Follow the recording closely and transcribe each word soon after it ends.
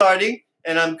starting,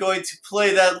 and I'm going to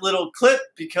play that little clip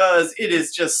because it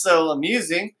is just so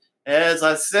amusing. As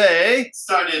I say,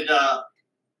 started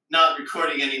not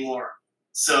recording anymore.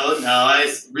 So now I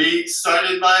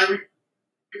restarted my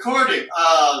recording.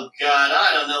 Oh, God, I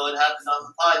don't know what happened on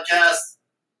the podcast.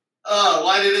 Oh,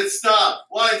 why did it stop?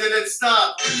 Why did it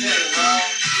stop? Okay, well,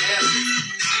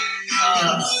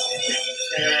 damn.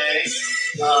 Okay.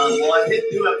 Well, I hit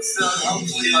new episode.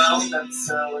 Hopefully my old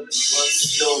episode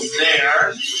was still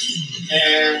there.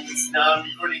 And now I'm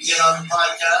recording again on the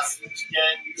podcast, which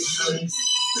again, you can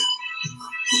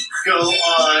go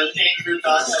on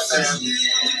anchor.fm and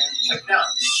check it out.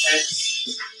 And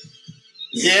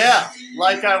yeah,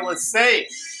 like I was saying,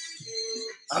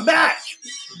 I'm back.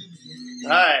 All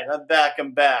right,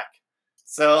 I'm back.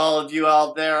 So all of you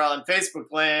out there on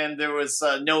Facebook land, there was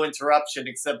no interruption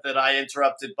except that I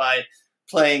interrupted by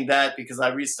playing that because I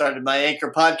restarted my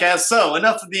Anchor podcast. So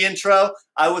enough of the intro.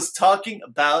 I was talking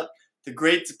about the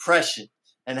Great Depression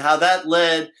and how that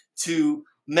led to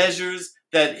measures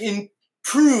that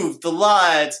improved the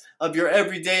lives of your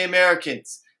everyday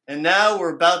Americans. And now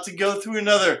we're about to go through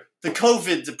the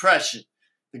COVID depression.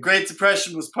 The Great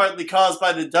Depression was partly caused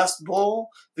by the Dust Bowl.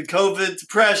 The COVID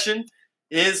depression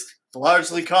is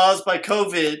largely caused by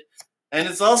COVID, and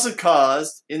it's also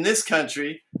caused, in this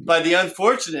country, by the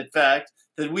unfortunate fact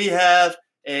that we have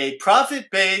a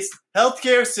profit-based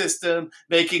healthcare system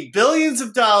making billions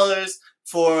of dollars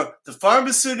for the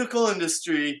pharmaceutical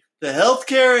industry, the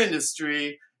healthcare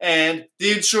industry, and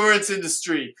the insurance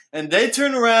industry. And they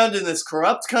turn around in this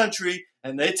corrupt country,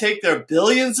 and they take their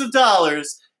billions of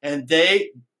dollars, and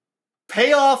they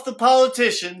pay off the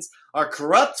politicians, our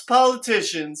corrupt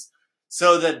politicians,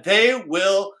 so that they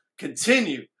will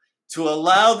continue to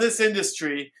allow this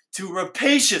industry to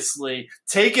rapaciously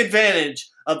take advantage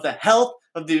of the health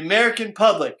of the American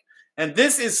public. And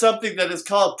this is something that is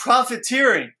called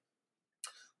profiteering.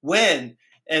 When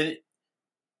an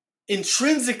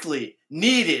intrinsically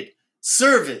needed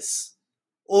service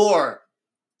or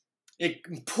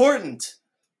important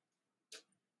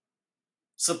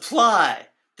supply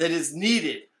that is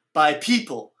needed by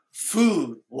people,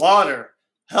 food, water,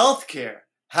 healthcare,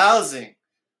 housing,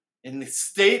 in the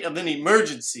state of an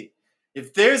emergency.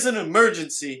 If there's an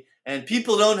emergency and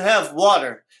people don't have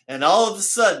water, and all of a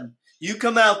sudden you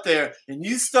come out there and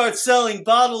you start selling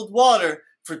bottled water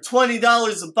for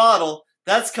 $20 a bottle,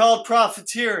 that's called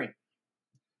profiteering.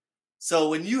 So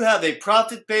when you have a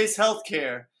profit-based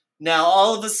healthcare, now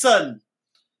all of a sudden,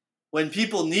 when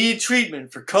people need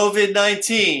treatment for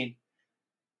COVID-19,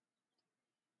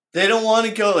 they don't want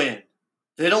to go in.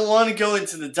 They don't want to go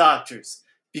into the doctors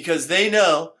because they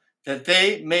know that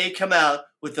they may come out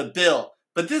with a bill.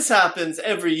 But this happens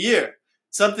every year.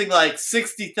 Something like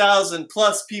 60,000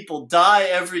 plus people die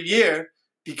every year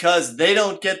because they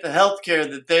don't get the health care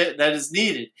that is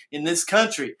needed in this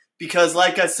country. Because,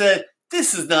 like I said,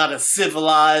 this is not a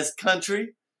civilized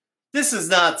country. This is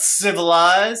not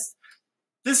civilized.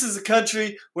 This is a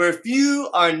country where if you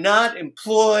are not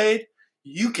employed,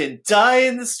 you can die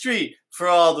in the street for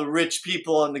all the rich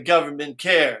people and the government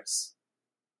cares.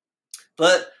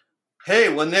 But, hey,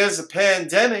 when there's a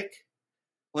pandemic,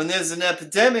 when there's an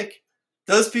epidemic,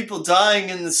 those people dying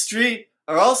in the street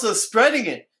are also spreading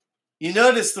it. You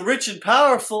notice the rich and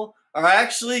powerful are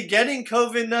actually getting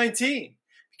COVID-19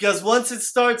 because once it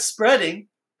starts spreading,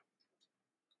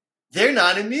 they're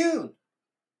not immune.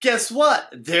 Guess what?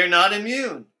 They're not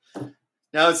immune.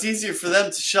 Now, it's easier for them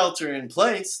to shelter in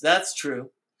place. That's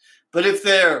true. But if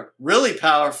they're really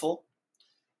powerful,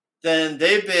 then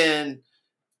they've been,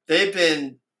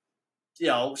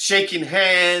 shaking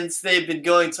hands. They've been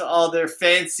going to all their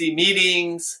fancy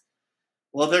meetings.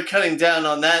 Well, they're cutting down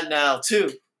on that now,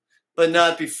 too. But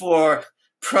not before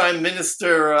Prime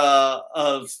Minister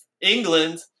of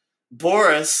England,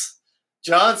 Boris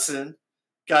Johnson,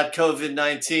 got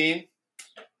COVID-19.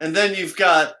 And then you've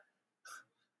got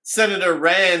Senator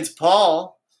Rand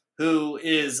Paul, who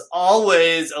is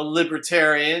always a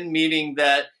libertarian, meaning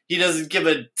that he doesn't give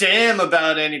a damn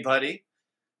about anybody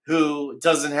who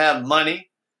doesn't have money.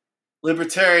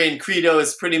 Libertarian credo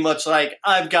is pretty much like,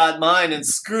 I've got mine and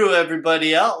screw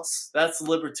everybody else. That's the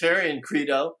libertarian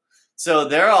credo. So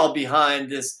they're all behind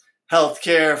this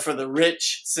healthcare for the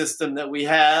rich system that we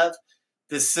have,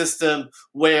 this system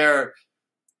where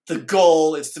the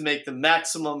goal is to make the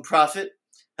maximum profit,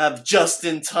 have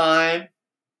just-in-time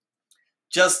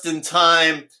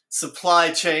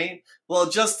supply chain. Well,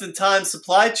 just-in-time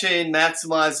supply chain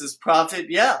maximizes profit,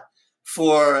 yeah,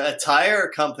 for a tire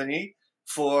company,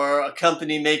 for a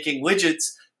company making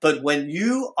widgets. But when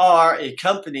you are a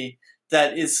company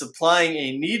that is supplying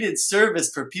a needed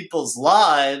service for people's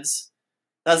lives,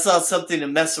 That's not something to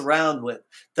mess around with.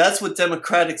 That's what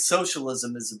democratic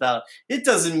socialism is about. It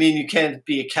doesn't mean you can't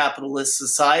be a capitalist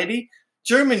society.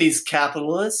 Germany's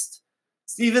capitalist.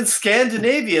 Even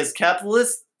Scandinavia is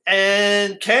capitalist.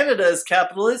 And Canada is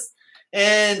capitalist.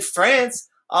 And France,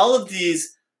 all of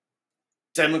these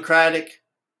democratic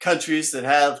countries that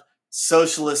have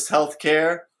socialist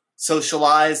healthcare,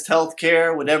 socialized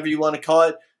healthcare, whatever you want to call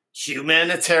it,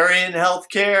 humanitarian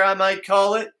healthcare, I might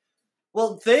call it.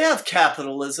 Well, they have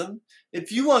capitalism.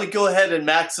 If you want to go ahead and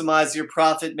maximize your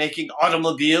profit making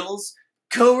automobiles,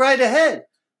 go right ahead.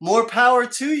 More power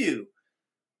to you.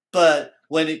 But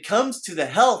when it comes to the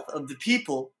health of the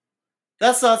people,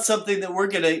 that's not something that we're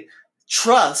going to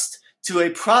trust to a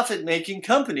profit-making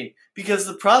company, because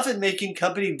the profit-making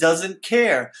company doesn't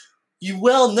care. You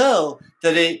well know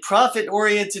that a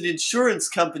profit-oriented insurance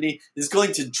company is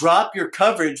going to drop your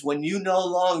coverage when you no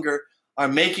longer are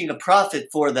making a profit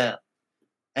for them.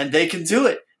 And they can do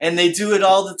it. And they do it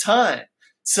all the time.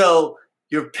 So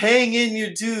you're paying in your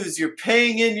dues. You're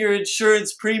paying in your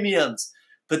insurance premiums.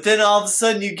 But then all of a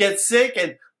sudden you get sick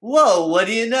and, whoa, what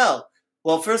do you know?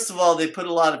 Well, first of all, they put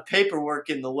a lot of paperwork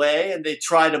in the way, and they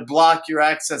try to block your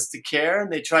access to care,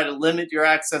 and they try to limit your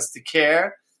access to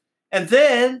care. And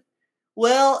then,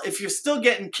 well, if you're still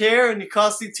getting care and you're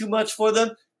costing too much for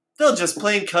them, they'll just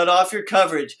plain cut off your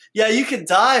coverage. Yeah, you can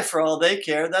die for all they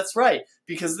care. That's right,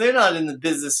 because they're not in the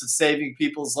business of saving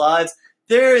people's lives.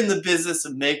 They're in the business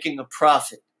of making a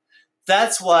profit.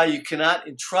 That's why you cannot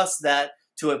entrust that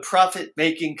to a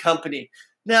profit-making company.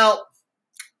 Now,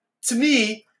 to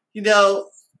me,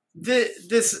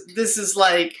 this is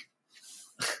like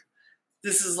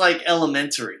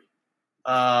elementary.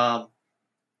 To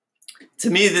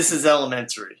me, this is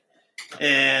elementary,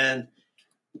 and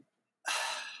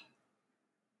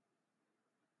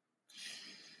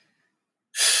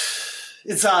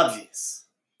it's obvious.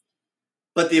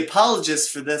 But the apologists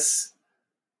for this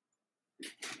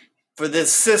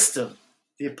system,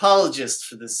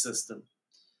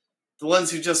 the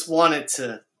ones who just want it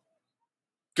to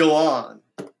go on,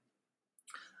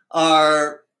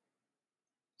 are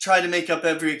trying to make up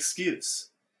every excuse.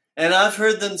 And I've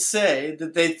heard them say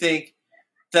that they think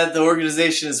that the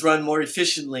organization is run more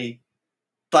efficiently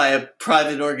by a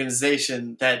private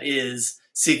organization that is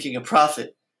seeking a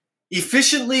profit.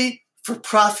 Efficiently for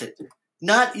profit,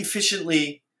 not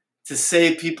efficiently to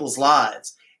save people's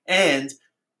lives. And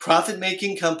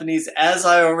profit-making companies, as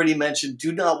I already mentioned,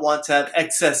 do not want to have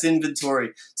excess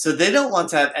inventory. So they don't want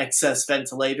to have excess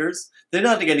ventilators. They're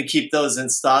not going to keep those in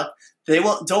stock. They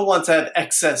don't want to have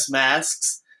excess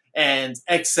masks and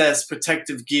excess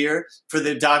protective gear for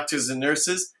their doctors and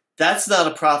nurses. That's not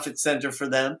a profit center for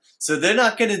them. So they're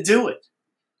not going to do it.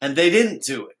 And they didn't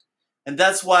do it. And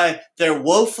that's why they're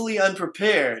woefully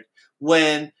unprepared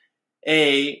when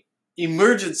a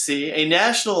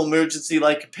national emergency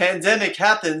like a pandemic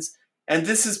happens, and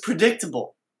this is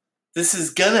predictable. This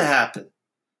is going to happen.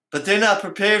 But they're not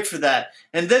prepared for that.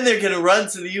 And then they're going to run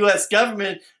to the U.S.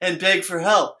 government and beg for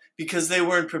help because they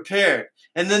weren't prepared.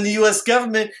 And then the U.S.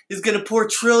 government is going to pour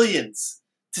trillions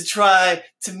to try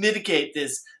to mitigate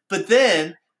this. But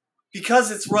then, because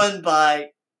it's run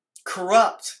by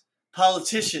corrupt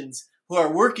politicians who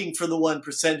are working for the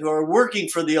 1%, who are working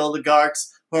for the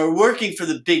oligarchs, who are working for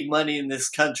the big money in this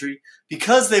country,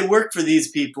 because they work for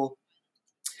these people,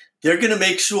 they're going to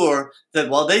make sure that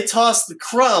while they toss the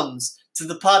crumbs to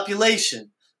the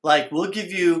population, like we'll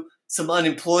give you some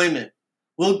unemployment,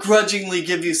 we'll grudgingly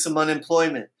give you some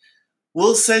unemployment,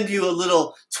 we'll send you a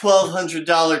little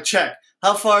 $1,200 check.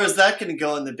 How far is that going to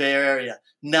go in the Bay Area?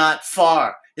 Not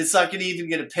far. It's not even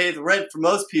going to pay the rent for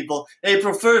most people.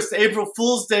 April 1st, April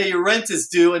Fool's Day, your rent is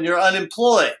due and you're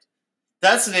unemployed.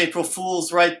 That's an April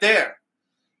Fool's right there.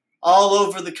 All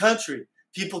over the country,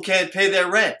 people can't pay their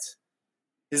rent.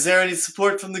 Is there any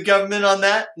support from the government on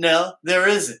that? No, there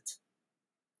isn't.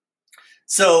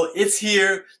 So it's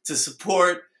here to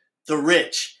support the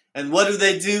rich. And what do?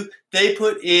 They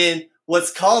put in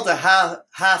what's called a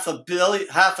 $500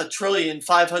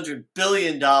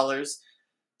 billion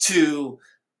to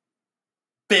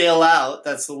bail out.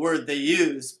 That's the word they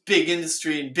use. Big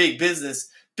industry and big business.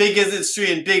 Big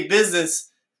industry and big business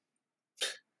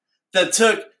that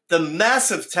took the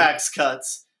massive tax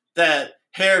cuts that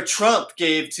Herr Trump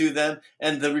gave to them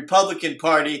and the Republican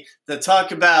Party that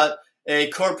talk about a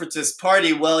corporatist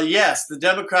party. Well, yes, the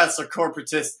Democrats are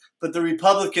corporatist, but the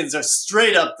Republicans are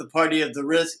straight up the party of the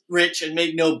rich and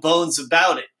make no bones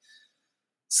about it.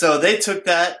 So they took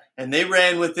that and they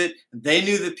ran with it. They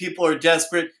knew that people are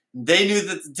desperate. They knew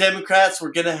that the Democrats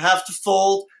were going to have to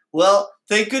fold. Well,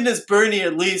 thank goodness Bernie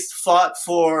at least fought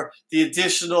for the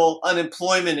additional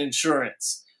unemployment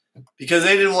insurance. because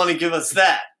they didn't want to give us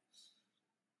that.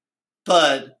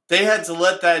 But they had to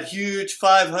let that huge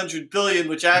 $500 billion,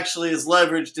 which actually is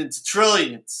leveraged into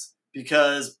trillions,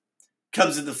 because it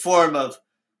comes in the form of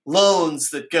loans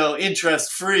that go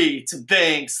interest-free to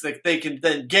banks that they can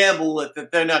then gamble with,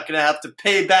 that they're not going to have to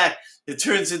pay back. It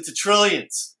turns into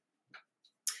trillions.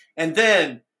 And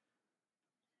then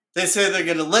they say they're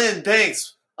going to lend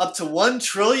banks up to $1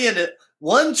 trillion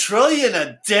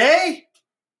a day?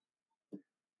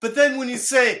 But then when you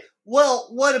say, well,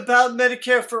 what about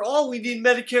Medicare for all? We need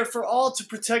Medicare for all to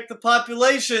protect the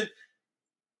population.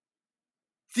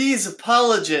 These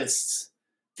apologists,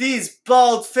 these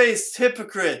bald-faced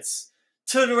hypocrites,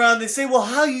 turn around and they say, well,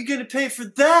 how are you going to pay for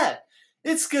that?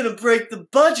 It's going to break the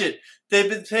budget. They've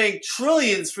been paying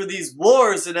trillions for these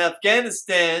wars in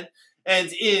Afghanistan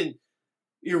and in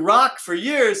Iraq for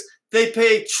years. They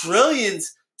pay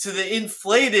trillions to the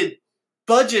inflated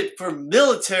budget for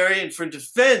military and for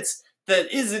defense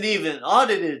that isn't even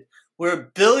audited,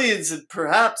 where billions and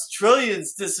perhaps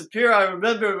trillions disappear. I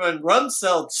remember when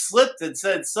Rumsfeld slipped and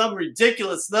said some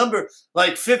ridiculous number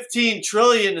like 15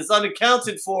 trillion is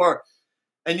unaccounted for.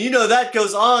 And you know that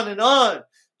goes on and on.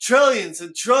 Trillions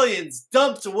and trillions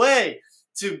dumped away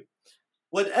to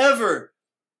whatever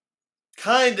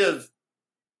kind of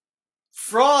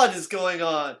fraud is going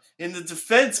on in the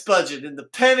defense budget, in the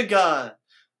Pentagon.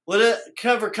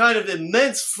 Whatever kind of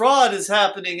immense fraud is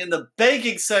happening in the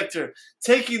banking sector,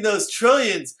 taking those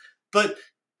trillions. But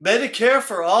Medicare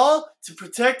for all to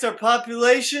protect our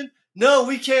population? No,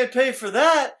 we can't pay for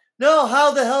that. No,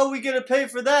 how the hell are we going to pay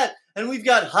for that? And we've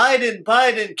got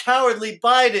Biden, cowardly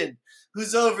Biden,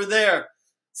 who's over there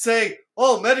saying,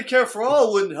 oh, Medicare for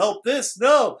all wouldn't help this.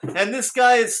 No. And this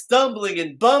guy is stumbling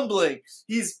and bumbling.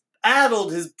 He's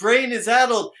addled, his brain is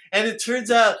addled, and it turns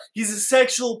out he's a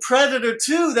sexual predator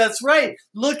too. That's right.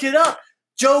 Look it up.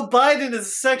 Joe Biden is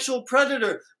a sexual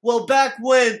predator. Well, back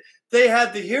when they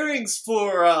had the hearings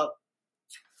for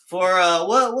what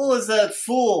was that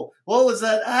fool? What was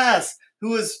that ass? Who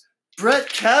was Brett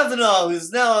Kavanaugh,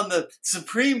 who's now on the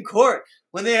Supreme Court.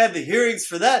 When they had the hearings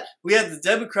for that, we had the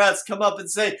Democrats come up and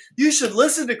say, you should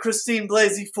listen to Christine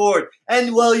Blasey Ford.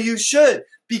 And well, you should,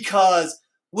 because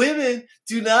women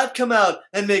do not come out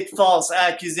and make false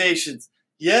accusations.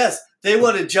 Yes, they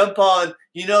want to jump on,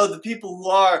 the people who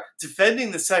are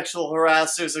defending the sexual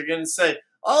harassers are going to say,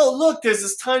 oh, look, there's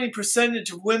this tiny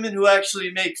percentage of women who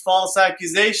actually make false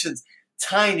accusations.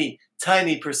 Tiny,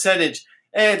 tiny percentage.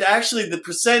 And actually the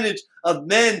percentage of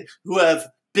men who have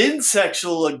been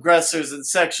sexual aggressors and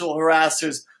sexual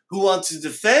harassers who want to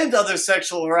defend other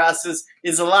sexual harassers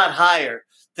is a lot higher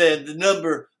than the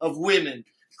number of women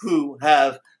who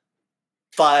have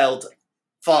filed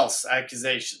false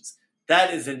accusations.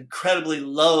 That is an incredibly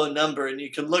low number, and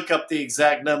you can look up the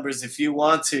exact numbers if you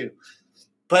want to.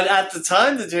 But at the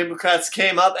time, the Democrats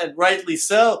came up, and rightly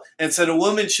so, and said a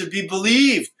woman should be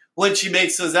believed when she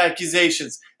makes those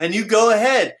accusations. And you go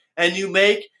ahead and you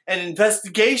make an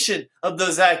investigation of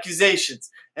those accusations.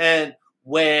 And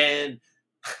when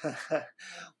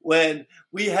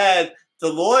we had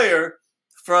the lawyer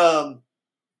from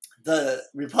the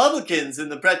Republicans in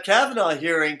the Brett Kavanaugh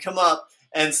hearing come up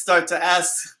and start to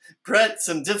ask Brett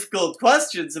some difficult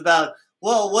questions about,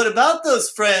 well, what about those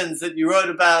friends that you wrote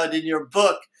about in your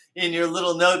book, in your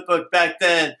little notebook back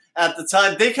then at the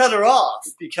time? They cut her off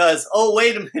because, oh,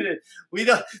 wait a minute,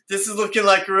 this is looking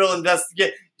like a real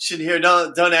investigation here.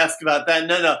 Don't ask about that.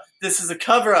 No, this is a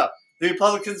cover-up. The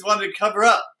Republicans wanted to cover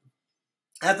up.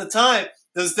 At the time,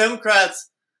 those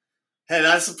Democrats, and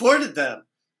I supported them,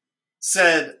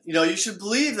 said, you should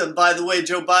believe them. By the way,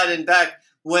 Joe Biden, back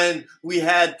when we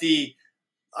had the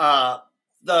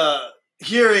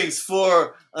hearings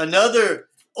for another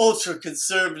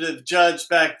ultra-conservative judge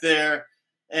back there,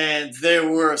 and there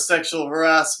were sexual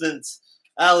harassment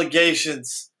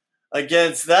allegations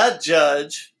against that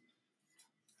judge,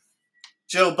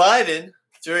 Joe Biden,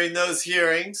 during those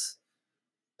hearings,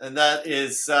 and that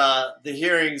is the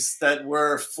hearings that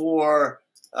were for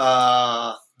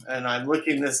and I'm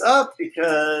looking this up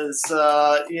because,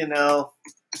 I'm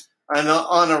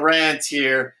on a rant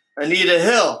here. Anita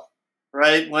Hill,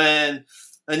 right? When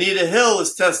Anita Hill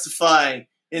was testifying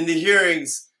in the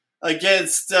hearings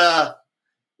against, that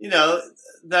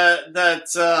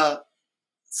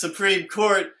Supreme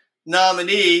Court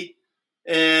nominee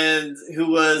and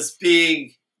who was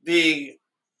being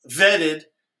vetted.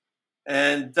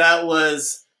 And that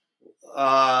was,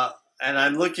 and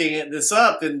I'm looking at this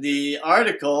up in the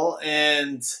article,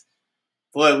 and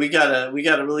boy, we gotta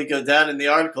really go down in the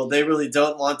article. They really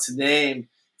don't want to name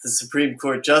the Supreme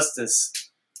Court justice,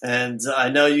 and I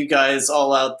know you guys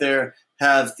all out there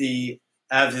have the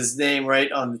have his name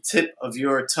right on the tip of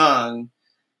your tongue.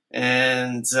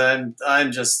 And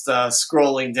I'm just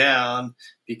scrolling down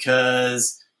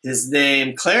because his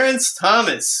name, Clarence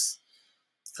Thomas.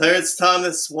 Clarence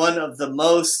Thomas, one of the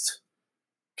most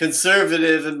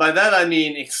conservative, and by that I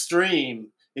mean extreme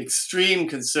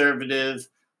conservative,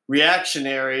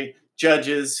 reactionary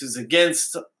judges who's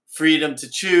against freedom to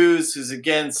choose, who's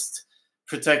against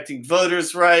protecting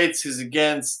voters' rights, who's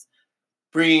against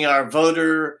bringing our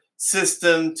voter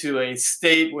system to a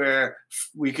state where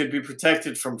we could be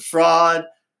protected from fraud.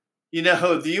 You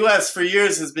know, the U.S. for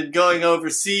years has been going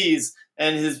overseas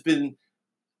and has been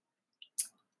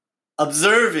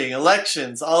observing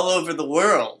elections all over the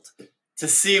world to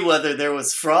see whether there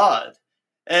was fraud.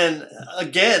 And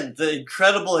again, the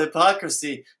incredible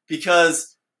hypocrisy,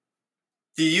 because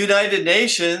the United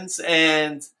Nations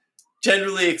and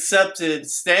generally accepted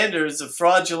standards of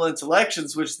fraudulent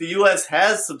elections, which the U.S.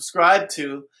 has subscribed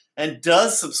to and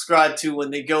does subscribe to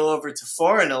when they go over to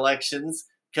foreign elections,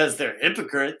 because they're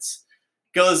hypocrites,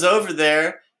 goes over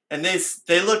there and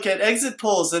they look at exit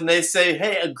polls and they say,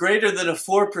 hey, a greater than a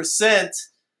 4%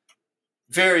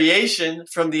 variation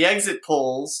from the exit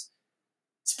polls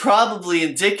is probably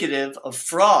indicative of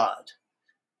fraud.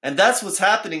 And that's what's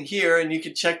happening here. And you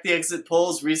can check the exit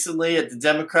polls recently at the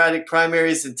Democratic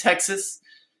primaries in Texas.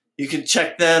 You can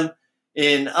check them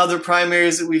in other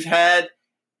primaries that we've had.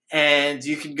 And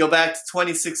you can go back to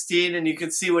 2016 and you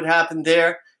can see what happened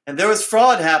there. And there was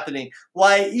fraud happening.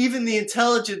 Why, even the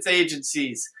intelligence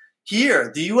agencies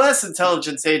here, the U.S.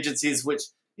 intelligence agencies, which,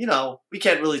 you know, we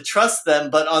can't really trust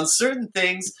them, but on certain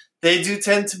things, they do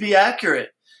tend to be accurate.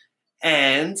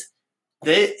 And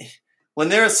when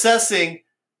they're assessing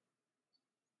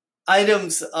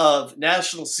items of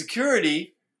national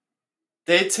security,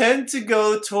 they tend to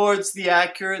go towards the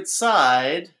accurate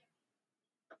side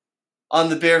on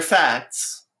the bare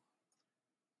facts.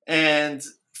 And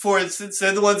for instance,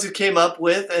 they're the ones who came up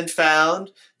with and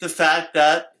found the fact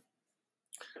that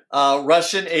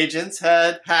Russian agents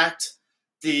had hacked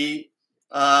the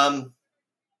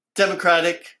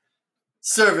Democratic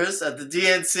servers at the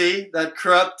DNC, that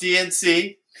corrupt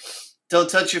DNC. Don't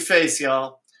touch your face,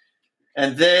 y'all.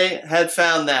 And they had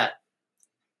found that.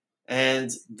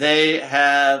 And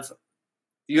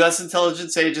U.S.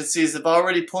 intelligence agencies have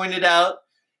already pointed out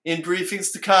in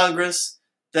briefings to Congress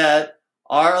that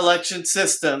our election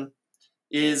system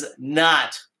is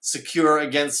not secure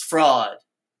against fraud.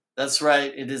 That's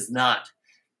right, it is not.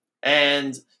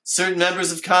 And certain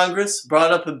members of Congress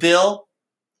brought up a bill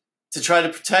to try to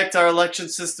protect our election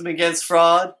system against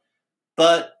fraud,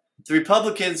 but the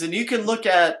Republicans, and you can look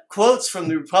at quotes from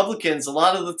the Republicans, a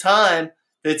lot of the time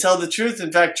they tell the truth.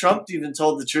 In fact, Trump even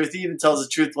told the truth. He even tells the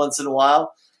truth once in a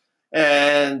while,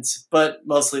 but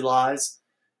mostly lies.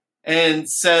 And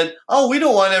said, oh, we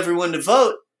don't want everyone to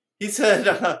vote. He said,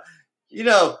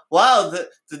 wow,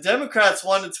 the Democrats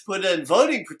wanted to put in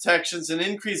voting protections and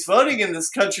increase voting in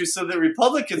this country so that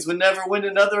Republicans would never win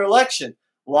another election.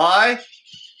 Why?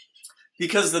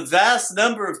 Because the vast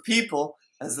number of people,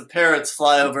 as the parrots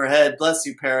fly overhead, bless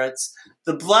you parrots,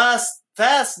 the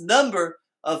vast number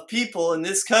of people in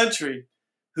this country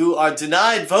who are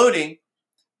denied voting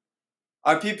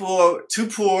are people who are too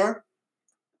poor,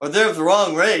 or they're of the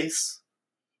wrong race,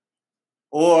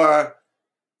 or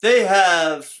they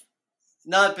have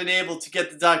not been able to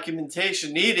get the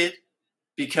documentation needed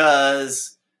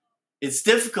because it's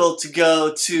difficult to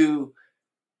go to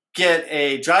get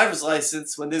a driver's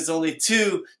license when there's only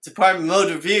 2 Department of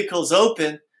Motor Vehicles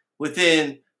open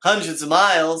within hundreds of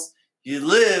miles. You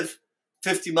live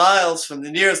 50 miles from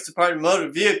the nearest Department of Motor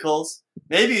Vehicles.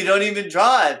 Maybe you don't even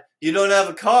drive. You don't have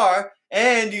a car,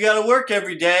 and you got to work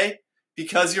every day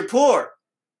because you're poor.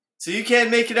 So you can't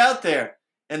make it out there.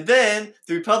 And then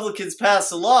the Republicans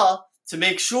pass a law to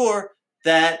make sure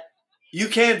that you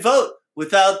can't vote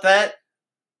without that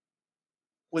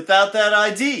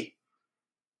ID.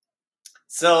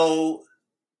 So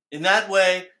in that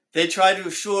way, they try to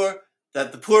assure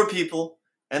that the poor people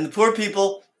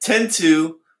tend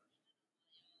to,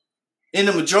 in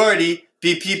a majority,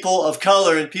 be people of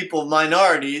color and people of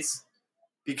minorities,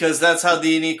 because that's how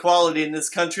the inequality in this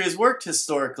country has worked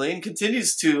historically and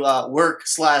continues to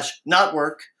work/not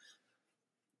work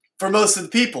for most of the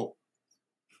people.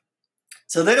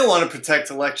 So they don't want to protect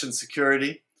election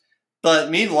security. But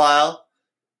meanwhile,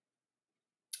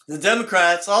 the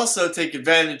Democrats also take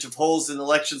advantage of holes in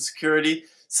election security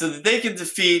so that they can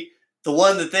defeat the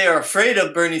one that they are afraid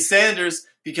of, Bernie Sanders,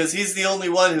 because he's the only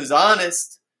one who's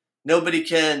honest. Nobody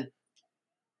can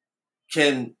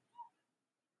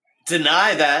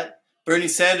deny that. Bernie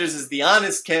Sanders is the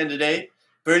honest candidate.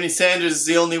 Bernie Sanders is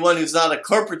the only one who's not a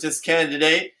corporatist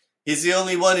candidate. He's the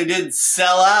only one who didn't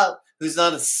sell out, who's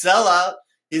not a sellout.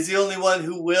 He's the only one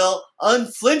who will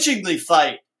unflinchingly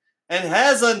fight and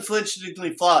has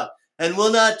unflinchingly fought and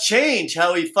will not change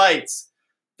how he fights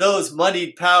those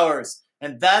moneyed powers.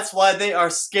 And that's why they are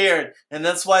scared. And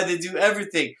that's why they do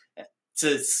everything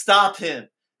to stop him.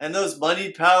 And those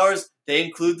moneyed powers, they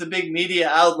include the big media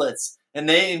outlets. And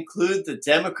they include the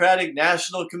Democratic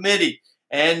National Committee.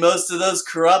 And most of those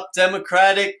corrupt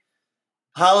Democratic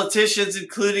politicians,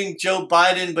 including Joe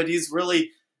Biden, but he's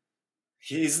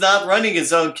not running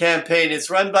his own campaign. It's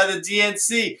run by the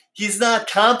DNC. He's not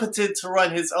competent to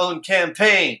run his own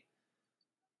campaign.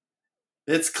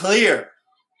 It's clear.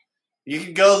 You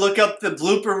can go look up the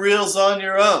blooper reels on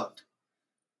your own.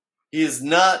 He is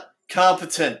not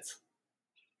competent.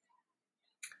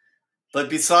 But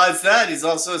besides that, he's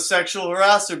also a sexual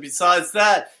harasser. Besides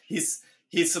that,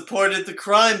 he supported the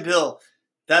crime bill.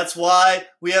 That's why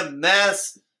we have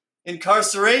mass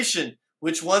incarceration,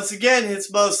 which once again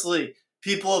hits mostly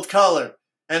people of color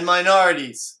and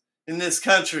minorities in this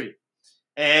country.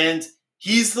 And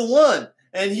he's the one.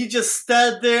 And he just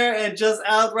stood there and just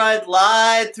outright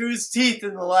lied through his teeth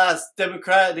in the last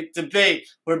Democratic debate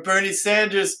where Bernie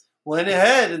Sanders went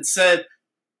ahead and said,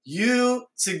 you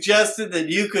suggested that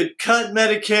you could cut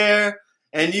Medicare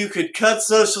and you could cut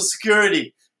Social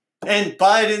Security. And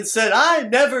Biden said, I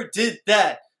never did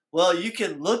that. Well, you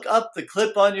can look up the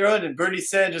clip on your own. And Bernie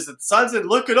Sanders at the time said,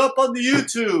 look it up on the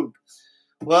YouTube.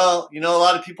 Well, a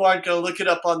lot of people aren't going to look it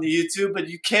up on the YouTube, but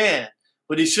you can.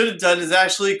 What he should have done is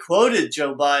actually quoted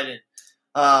Joe Biden,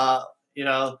 and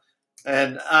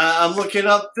I'm looking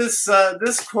up this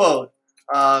quote,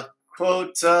 to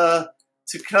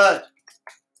cut,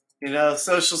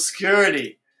 Social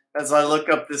Security as I look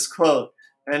up this quote.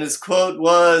 And his quote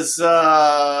was,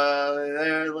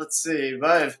 let's see,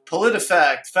 by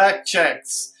PolitiFact, fact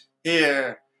checks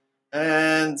here.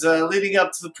 And leading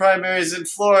up to the primaries in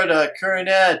Florida, current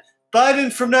ad,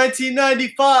 Biden from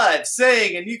 1995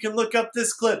 saying, and you can look up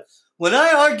this clip, when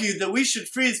I argued that we should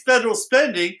freeze federal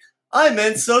spending, I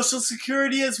meant Social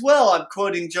Security as well. I'm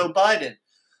quoting Joe Biden.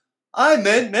 I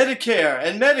meant Medicare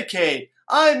and Medicaid.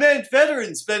 I meant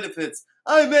veterans benefits.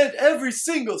 I meant every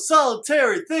single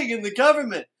solitary thing in the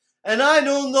government. And I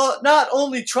not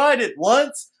only tried it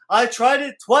once, I tried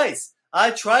it twice.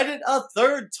 I tried it a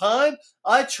third time.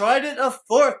 I tried it a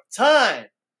fourth time.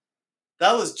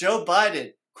 That was Joe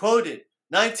Biden, quoted,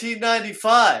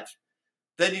 1995.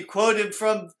 Then you quote him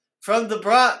from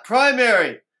the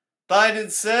primary.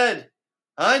 Biden said,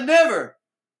 I never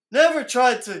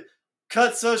tried to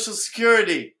cut Social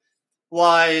Security.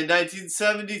 Why, in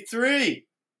 1973,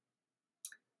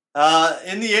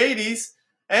 in the 80s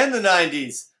and the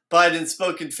 90s, Biden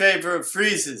spoke in favor of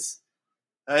freezes.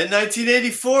 In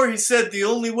 1984, he said the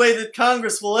only way that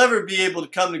Congress will ever be able to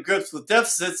come to grips with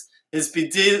deficits is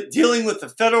dealing with the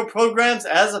federal programs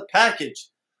as a package.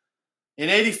 In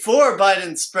 84,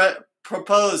 Biden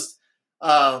proposed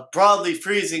broadly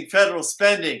freezing federal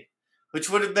spending, which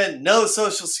would have meant no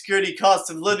Social Security cost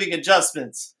of living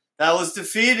adjustments. That was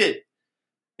defeated.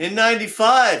 In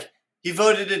 95, he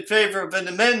voted in favor of an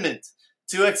amendment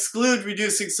to exclude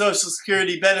reducing Social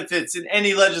Security benefits in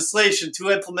any legislation to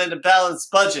implement a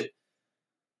balanced budget.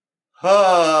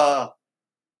 But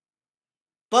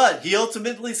he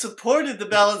ultimately supported the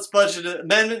balanced budget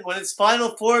amendment when its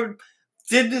final form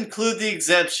didn't include the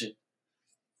exemption.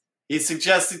 He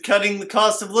suggested cutting the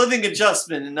cost of living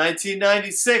adjustment in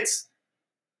 1996.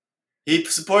 He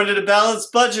supported a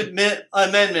balanced budget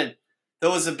amendment that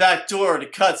was a backdoor to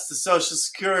cuts to Social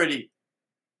Security.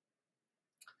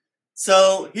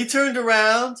 So he turned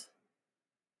around,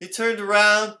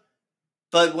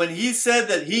 but when he said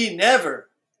that he never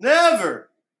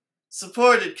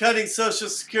supported cutting Social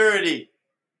Security,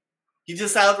 he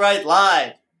just outright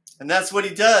lied. And that's what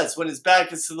he does when his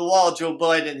back is to the wall, Joe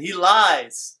Biden. He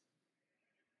lies.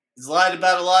 He's lied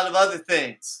about a lot of other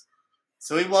things.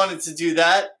 So he wanted to do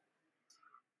that.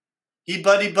 He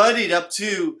buddied up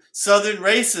to Southern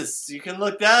racists. You can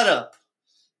look that up.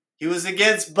 He was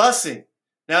against busing.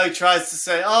 Now he tries to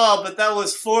say, oh, but that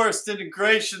was forced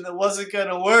integration that wasn't going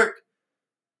to work.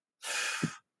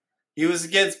 He was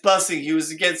against busing. He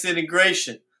was against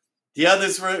integration. The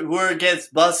others who were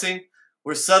against busing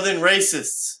were Southern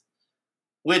racists,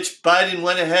 which Biden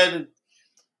went ahead and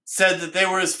said that they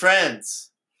were his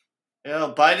friends.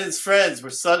 Biden's friends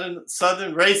were Southern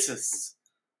racists.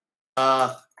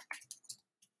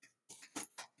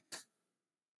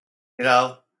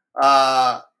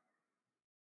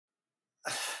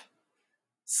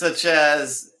 Such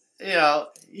as,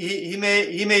 he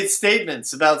made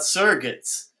statements about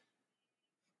surrogates.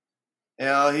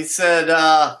 He said,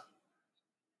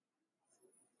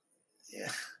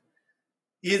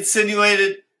 he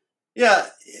insinuated,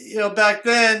 back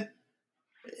then,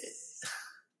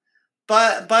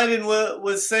 Biden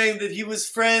was saying that he was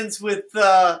friends with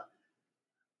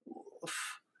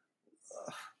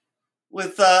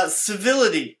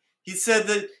civility. He said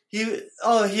that he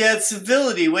had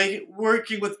civility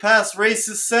working with past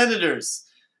racist senators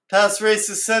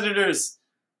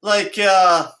like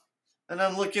and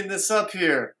I'm looking this up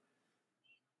here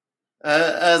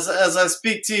as I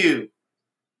speak to you.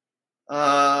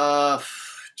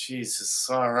 Jesus,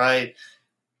 all right.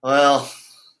 Well,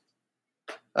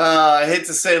 I hate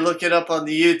to say look it up on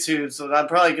the YouTube, so I'm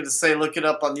probably going to say look it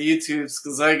up on the YouTubes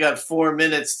because I got 4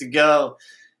 minutes to go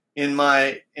in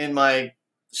my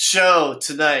show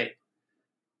tonight.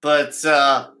 But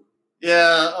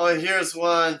here's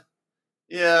one.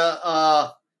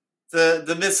 The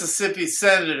Mississippi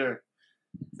senator,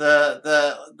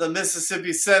 the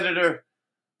Mississippi senator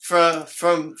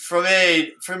from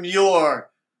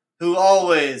Yore, who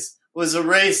always was a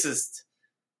racist.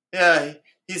 Yeah,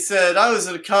 he said, I was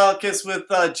in a caucus with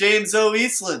James O.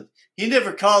 Eastland. He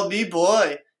never called me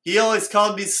boy. He always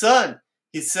called me son,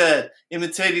 he said,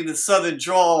 imitating the southern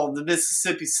drawl of the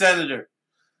Mississippi senator.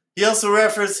 He also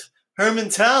referenced Herman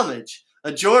Talmadge,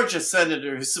 a Georgia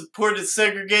senator who supported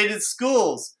segregated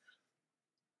schools.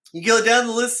 You go down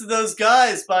the list of those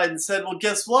guys, Biden said, well,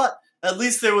 guess what? At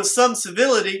least there was some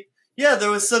civility. Yeah,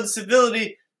 there was some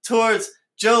civility towards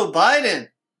Joe Biden.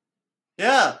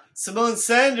 Yeah, Simone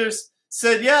Sanders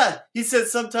said, he said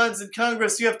sometimes in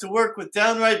Congress you have to work with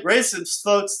downright racist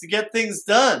folks to get things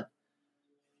done.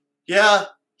 Yeah,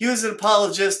 he was an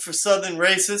apologist for Southern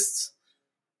racists.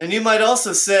 And you might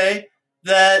also say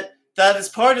that is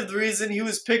part of the reason he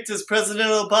was picked as President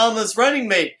Obama's running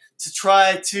mate, to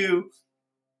try to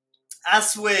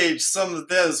assuage some of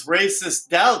those racist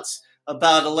doubts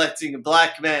about electing a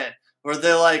black man. Where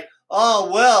they're like,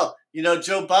 oh, well,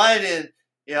 Joe Biden,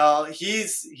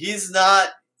 he's not,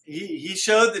 he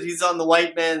showed that he's on the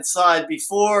white man's side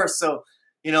before. So,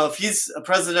 if he's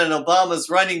President Obama's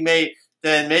running mate,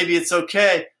 then maybe it's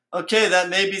okay. Okay, that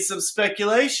may be some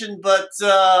speculation, but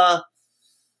that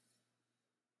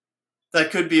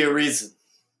could be a reason.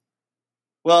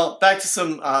 Well, back to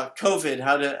some COVID,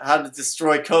 how to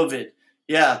destroy COVID.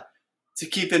 Yeah, to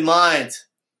keep in mind,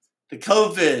 the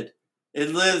COVID,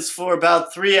 it lives for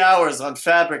about 3 hours on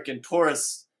fabric and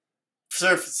porous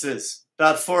surfaces,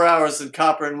 about 4 hours in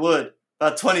copper and wood,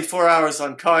 about 24 hours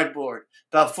on cardboard,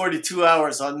 about 42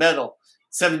 hours on metal,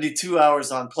 72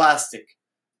 hours on plastic.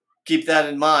 Keep that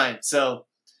in mind. So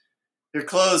your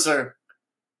clothes are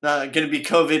not going to be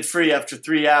COVID-free after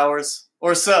 3 hours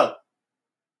or so.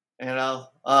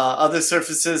 Other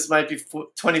surfaces might be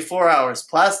 24 hours.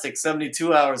 Plastic,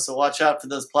 72 hours. So watch out for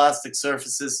those plastic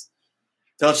surfaces.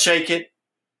 Don't shake it.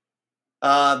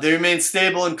 They remain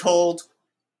stable and cold.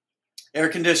 Air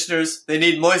conditioners, they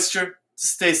need moisture to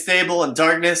stay stable and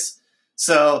darkness.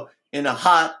 So in a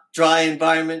hot, dry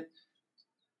environment,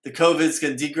 the COVID's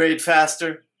going to degrade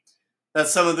faster.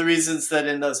 That's some of the reasons that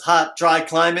in those hot, dry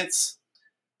climates,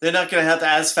 they're not going to have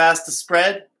as fast to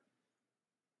spread.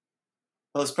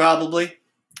 Most probably.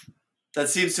 That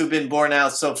seems to have been borne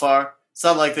out so far. It's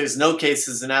not like there's no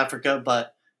cases in Africa,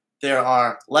 but there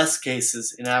are less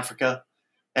cases in Africa.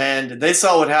 And they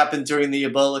saw what happened during the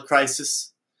Ebola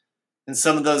crisis. In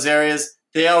some of those areas,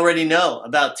 they already know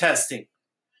about testing.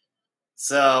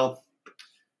 So,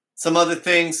 some other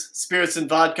things, spirits and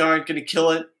vodka aren't going to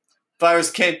kill it.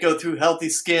 Virus can't go through healthy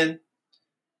skin.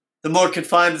 The more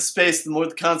confined the space, the more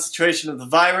the concentration of the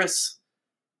virus.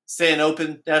 Stay in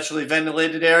open, naturally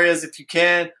ventilated areas if you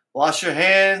can. Wash your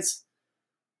hands.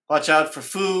 Watch out for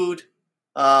food,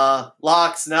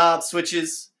 locks, knobs,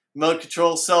 switches, remote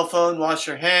control, cell phone. Wash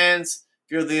your hands.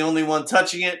 If you're the only one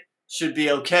touching it, should be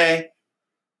okay.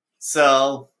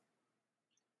 So,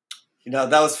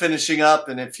 that was finishing up.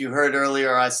 And if you heard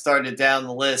earlier, I started down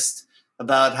the list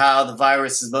about how the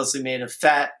virus is mostly made of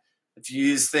fat. If you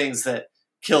use things that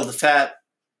kill the fat,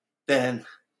 then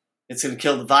it's going to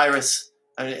kill the virus.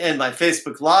 I'm going to end my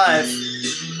Facebook Live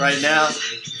right now.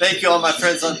 Thank you all my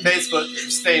friends on Facebook for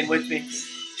staying with me.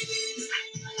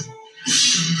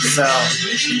 So,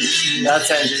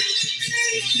 that's ended.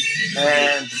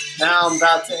 And now I'm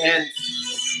about to end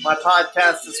my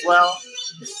podcast as well.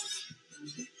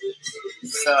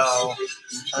 So,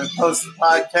 I'm going to post the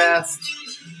podcast.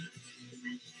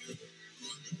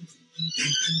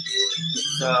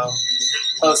 So,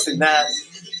 posting that.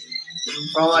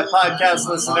 For all my podcast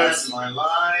listeners,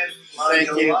 thank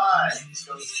you.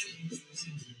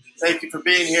 Thank you for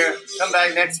being here. Come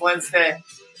back next Wednesday,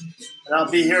 and I'll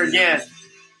be here again.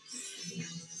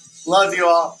 Love you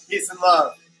all. Peace and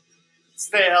love.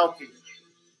 Stay healthy.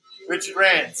 Richard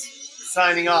Rance,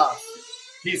 signing off.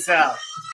 Peace out.